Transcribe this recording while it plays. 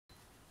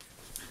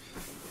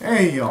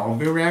Hey y'all, I'll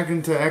be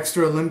reacting to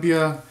Extra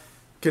Olympia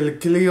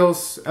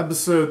Kyklos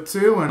episode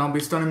 2, and I'll be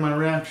starting my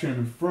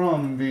reaction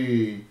from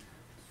the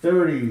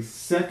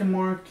 30-second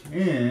mark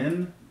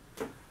in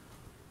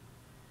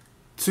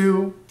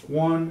 2,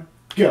 1,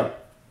 go!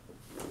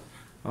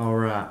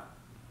 Alright,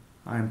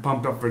 I am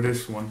pumped up for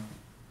this one.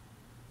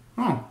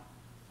 Oh.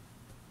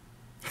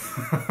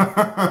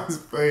 His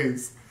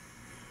face.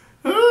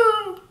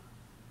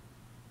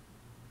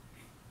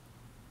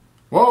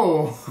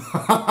 Whoa!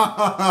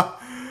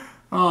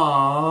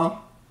 Aww.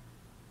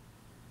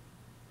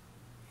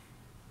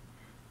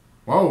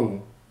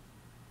 Whoa.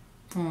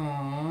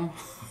 Aww.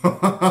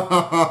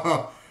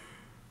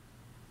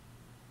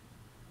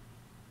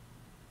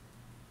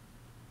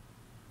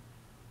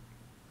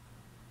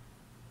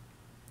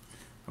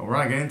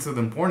 Alright, getting to the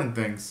important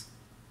things.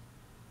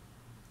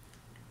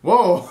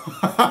 Whoa!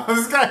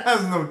 This guy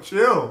has no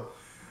chill.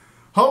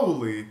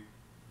 Holy.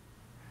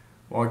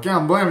 Well, I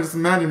can't blame him. Just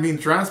imagine being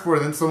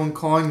transported and then someone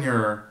calling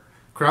your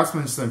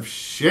craftsmanship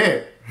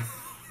shit.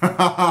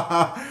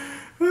 Ah.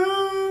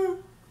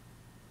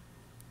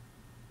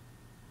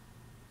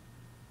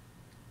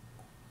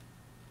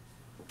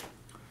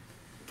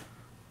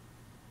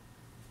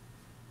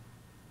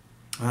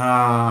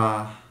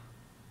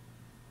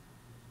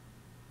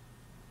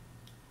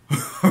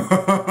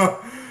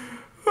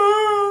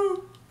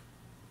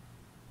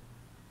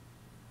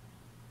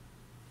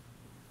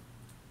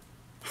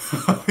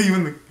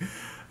 Even the...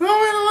 Oh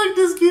man, I like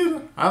this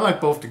kid. I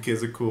like both the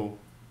kids, they're cool.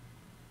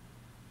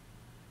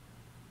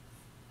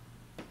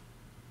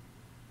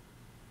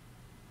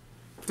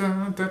 I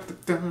like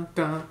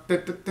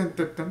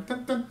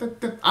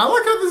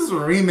how this is a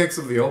remix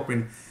of the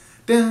opening.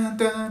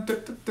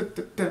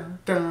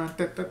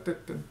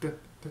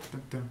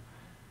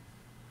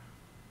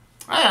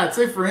 I'd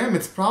say for him,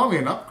 it's probably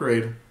an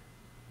upgrade.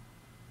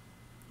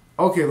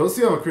 Okay, let's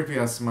see how a creepy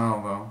ass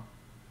smile though.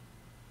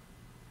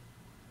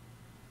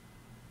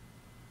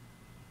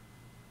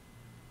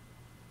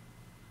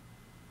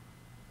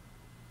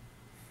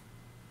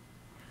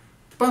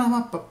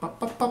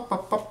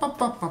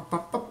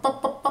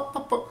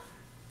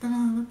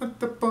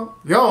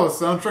 Yo,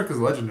 soundtrack is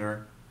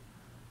legendary.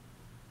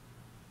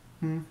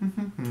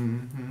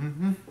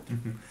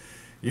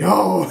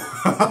 Yo!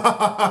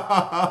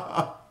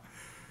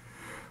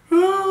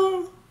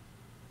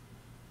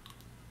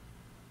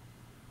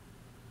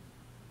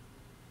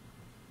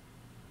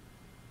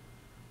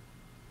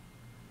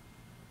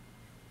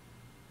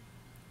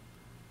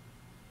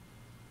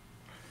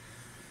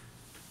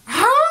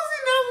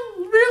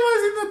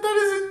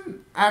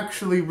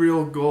 Actually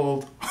real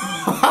gold. I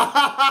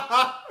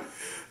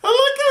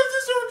like how it's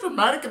just so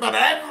dramatic about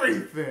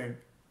everything.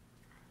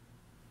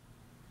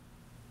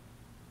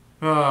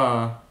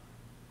 I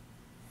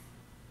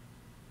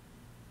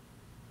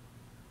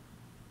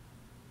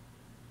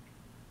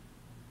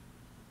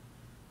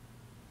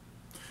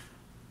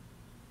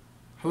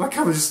like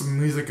how just the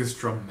music is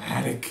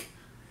dramatic,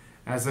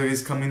 as though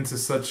he's coming to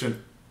such a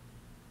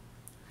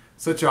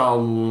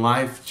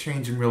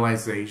life-changing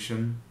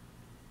realization.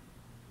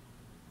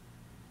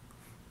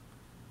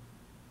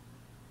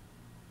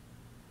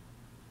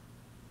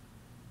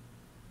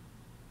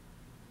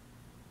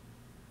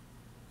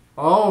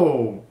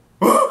 Oh.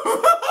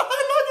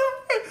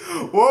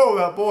 Whoa,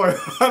 that boy.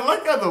 I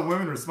like how the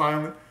women are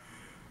smiling.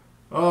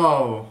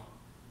 Oh.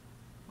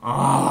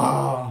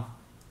 Ah.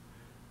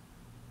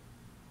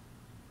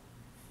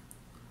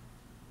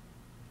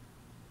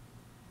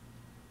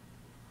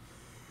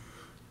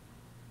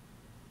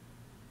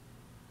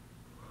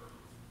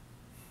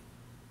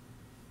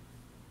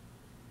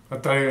 I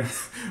thought you,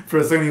 for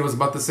a second he was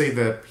about to say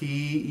the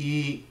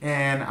P-E-N-I-S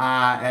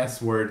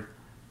word.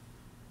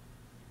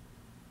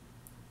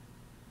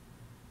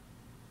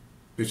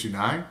 Did she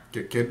die?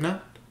 Get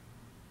kidnapped?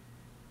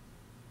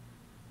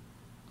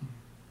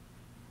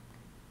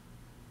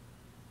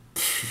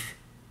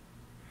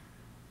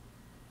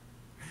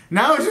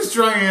 Now it's just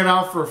trying it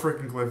out for a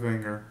freaking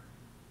cliffhanger.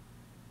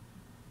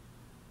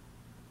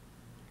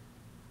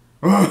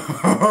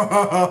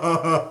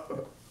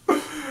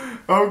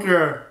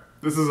 Okay,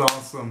 this is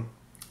awesome.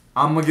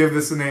 I'm gonna give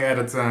this an 8 out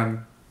of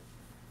 10.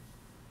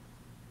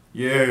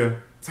 Yeah.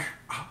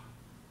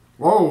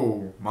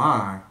 Whoa,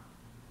 my.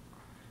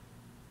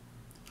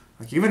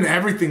 Like, even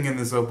everything in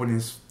this opening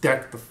is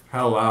decked the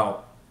hell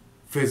out,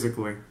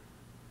 physically.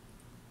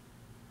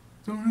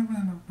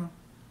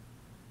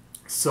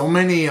 So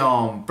many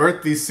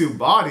birthday suit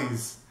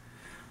bodies.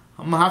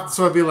 I'm gonna have to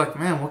sort of be like,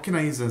 man, what can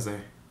I use as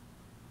a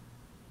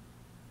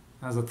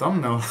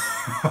thumbnail?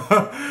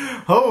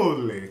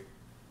 Holy.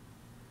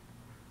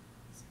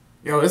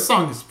 Yo, this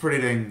song is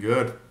pretty dang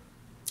good.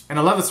 And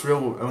I love it's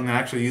real when they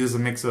actually use a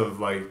mix of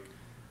like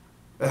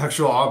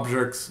actual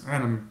objects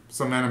and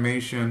some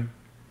animation.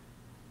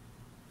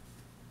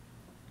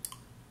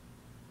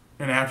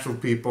 And actual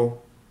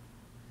people.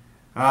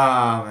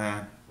 Ah,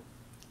 man.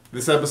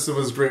 This episode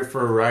was great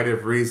for a variety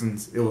of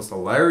reasons. It was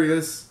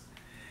hilarious.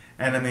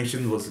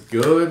 Animation was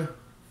good.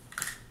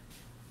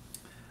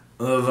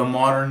 The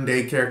modern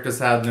day characters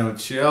had no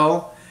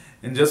chill.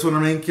 And just when the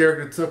main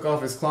character took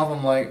off his cloth,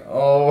 I'm like,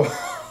 oh,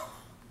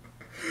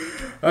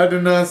 I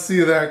did not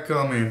see that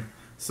coming.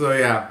 So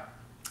yeah,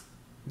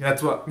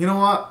 that's what, you know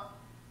what?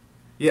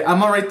 Yeah, I'm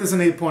gonna rate this an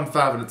 8.5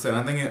 out of 10.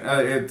 I think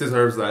it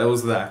deserves that. It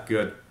was that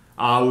good.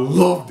 I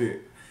loved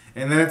it.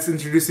 And then it's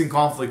introducing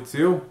conflict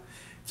too.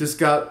 Just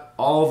got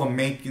all the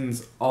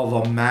makings of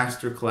a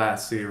masterclass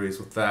series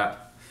with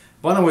that.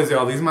 But anyways,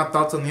 y'all, these are my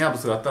thoughts on the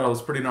episode. I thought it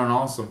was pretty darn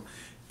awesome.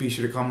 Be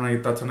sure to comment on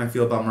your thoughts on how you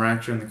feel about my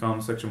reaction in the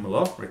comment section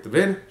below. Rate the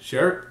vid,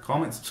 share it,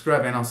 comment,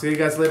 subscribe, and I'll see you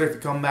guys later to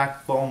come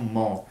back for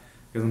more.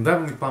 Because I'm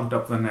definitely pumped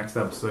up for the next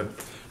episode.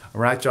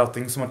 Alright, y'all.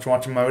 Thanks so much for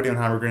watching my video,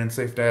 and have a great and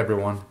safe day,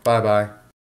 everyone. Bye-bye.